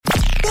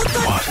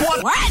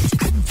What?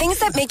 Things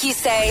that make you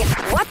say,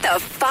 what the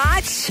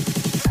fotch?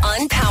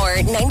 On Power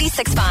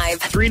 96.5.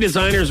 3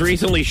 designers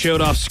recently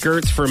showed off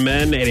skirts for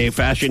men at a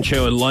fashion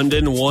show in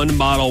London. One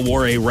model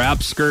wore a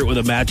wrap skirt with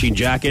a matching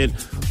jacket,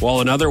 while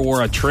another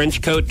wore a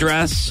trench coat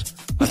dress.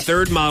 A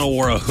third model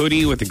wore a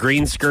hoodie with a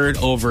green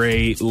skirt over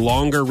a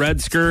longer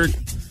red skirt.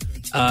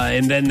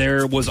 And then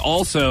there was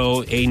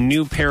also a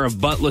new pair of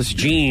buttless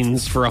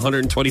jeans for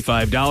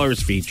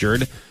 $125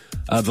 featured.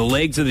 The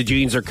legs of the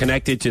jeans are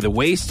connected to the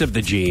waist of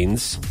the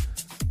jeans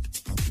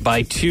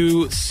by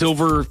 2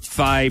 silver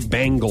thigh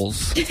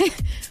bangles.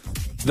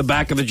 The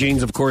back of the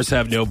jeans, of course,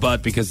 have no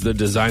butt because the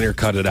designer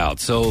cut it out.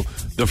 So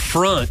the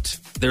front,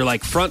 they're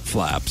like front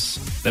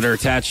flaps that are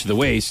attached to the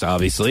waist,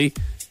 obviously.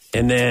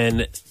 And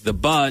then the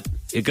butt,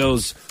 it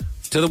goes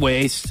to the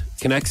waist,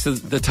 connects to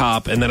the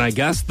top, and then I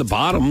guess the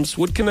bottoms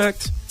would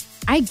connect.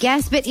 I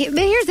guess, but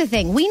here's the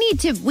thing: we need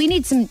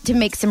to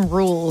make some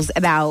rules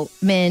about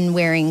men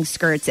wearing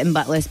skirts and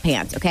buttless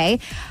pants. Okay,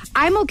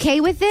 I'm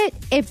okay with it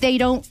if they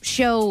don't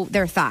show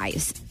their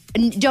thighs.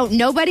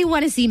 Nobody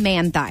want to see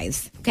man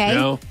thighs. Okay,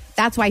 no.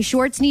 That's why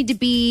shorts need to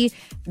be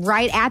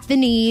right at the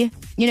knee.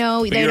 You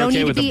know, But they you're don't okay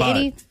need to with the be butt.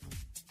 any.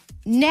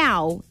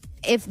 Now,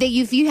 if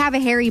you have a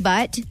hairy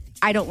butt,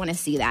 I don't want to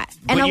see that.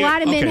 And But a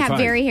lot of men okay, have fine.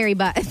 very hairy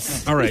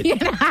butts. All right.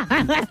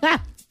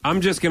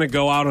 I'm just going to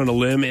go out on a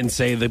limb and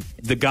say that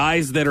the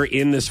guys that are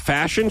in this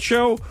fashion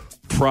show,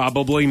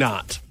 probably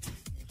not.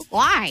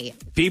 Why?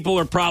 People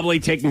are probably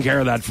taking care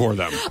of that for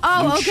them. Oh,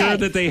 I'm okay. sure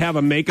that they have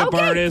a makeup Okay.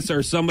 artist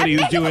or somebody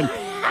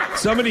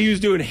who's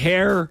doing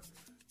hair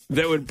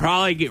that would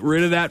probably get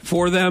rid of that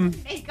for them.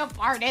 Makeup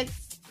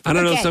artists. I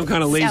don't know, Okay, some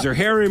kind of laser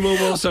hair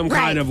removal, some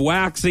kind of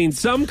waxing,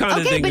 some kind of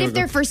Okay, thing. but if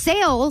they're for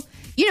sale,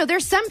 you know,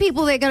 there's some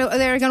people that are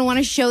going to want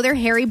to show their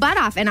hairy butt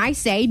off, and I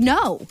say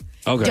no.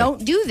 Okay.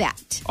 Don't do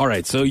that. All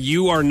right, so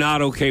you are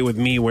not okay with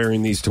me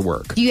wearing these to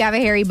work. Do you have a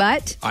hairy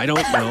butt? I don't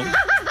know.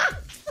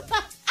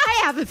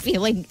 I have a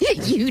feeling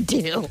you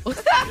do.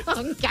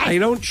 Okay. I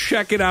don't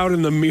check it out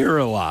in the mirror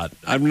a lot.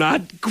 I'm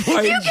not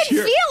quite You can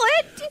sure. feel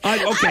it.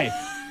 Okay,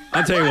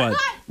 I'll tell you what.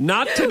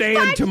 Not today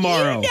and But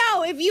tomorrow. You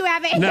know if you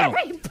have a No,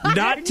 hairy butt.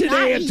 not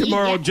today or and not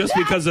tomorrow yet. just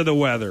because of the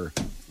weather.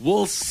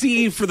 We'll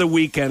see for the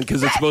weekend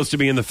because it's supposed to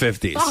be in the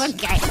 50s.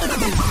 Okay.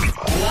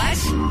 What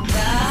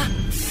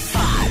the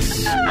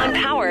fotch? On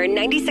Power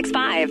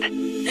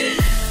 96.5.